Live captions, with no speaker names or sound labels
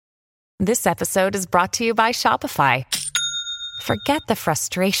This episode is brought to you by Shopify. Forget the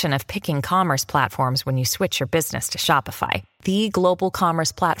frustration of picking commerce platforms when you switch your business to Shopify, the global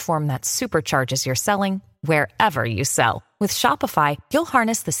commerce platform that supercharges your selling wherever you sell. With Shopify, you'll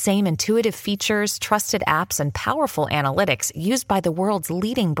harness the same intuitive features, trusted apps, and powerful analytics used by the world's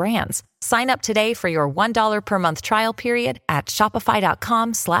leading brands. Sign up today for your $1 per month trial period at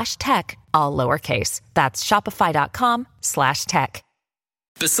shopify.com/tech, all lowercase. That's shopify.com/tech.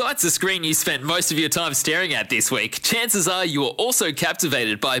 Besides the screen you spent most of your time staring at this week, chances are you are also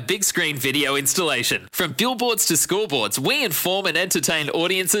captivated by a big screen video installation. From billboards to scoreboards, we inform and entertain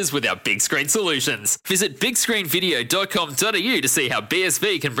audiences with our big screen solutions. Visit bigscreenvideo.com.au to see how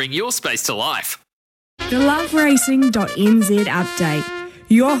BSV can bring your space to life. The loveracing.nz update.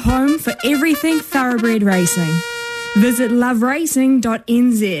 Your home for everything thoroughbred racing. Visit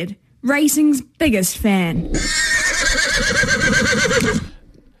loveracing.nz. Racing's biggest fan.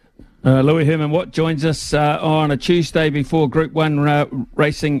 Louis Herman-Watt joins us on a Tuesday before Group 1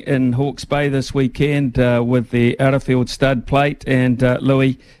 racing in Hawke's Bay this weekend with the Out-of-Field Stud Plate. And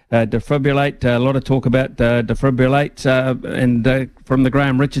Louis, Defibrillate, a lot of talk about Defibrillate and from the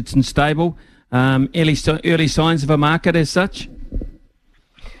Graham Richardson stable. Early signs of a market as such?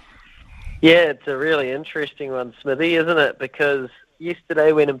 Yeah, it's a really interesting one, Smithy, isn't it? Because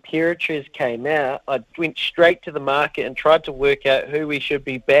yesterday when Imperatriz came out, I went straight to the market and tried to work out who we should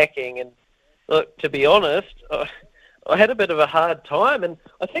be backing. And look, to be honest, I had a bit of a hard time. And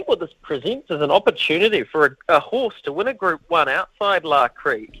I think what this presents is an opportunity for a horse to win a Group 1 outside La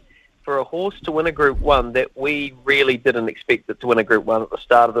Creek, for a horse to win a Group 1 that we really didn't expect it to win a Group 1 at the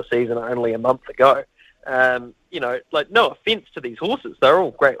start of the season only a month ago. No offence to these horses. They're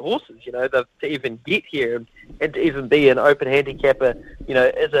all great horses, to even get here and to even be an open handicapper,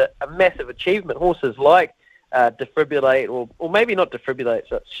 is a massive achievement. Horses like Defibrillate, or maybe not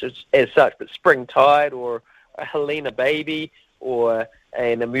Defibrillate as such, but Spring Tide or a Helena Baby or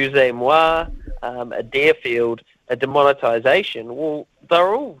an Amuse Moi, a Deerfield, a Demonetisation. Well,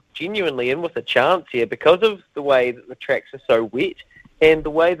 they're all genuinely in with a chance here because of the way that the tracks are so wet and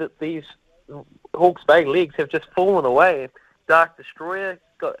the way that these Hawke's Bay legs have just fallen away. Dark Destroyer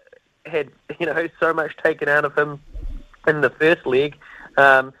had so much taken out of him in the first leg.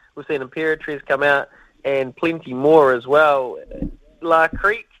 We've seen Imperatriz come out and plenty more as well. La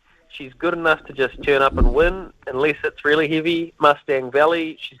Creek, she's good enough to just turn up and win unless it's really heavy. Mustang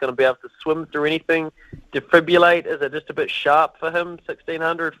Valley, she's going to be able to swim through anything. Defibrillate, is it just a bit sharp for him,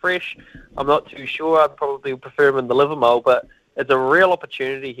 1600 fresh? I'm not too sure. I'd probably prefer him in the Livermore, but it's a real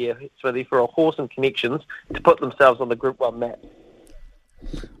opportunity here, Smithy, for a horse and connections to put themselves on the Group 1 map.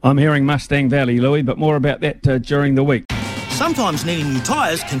 I'm hearing Mustang Valley, Louis, but more about that during the week. Sometimes needing new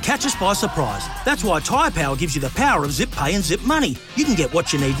tyres can catch us by surprise. That's why Tyre Power gives you the power of Zip Pay and Zip Money. You can get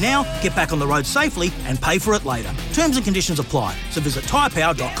what you need now, get back on the road safely and pay for it later. Terms and conditions apply. So visit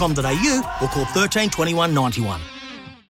tyrepower.com.au or call 13 21 91.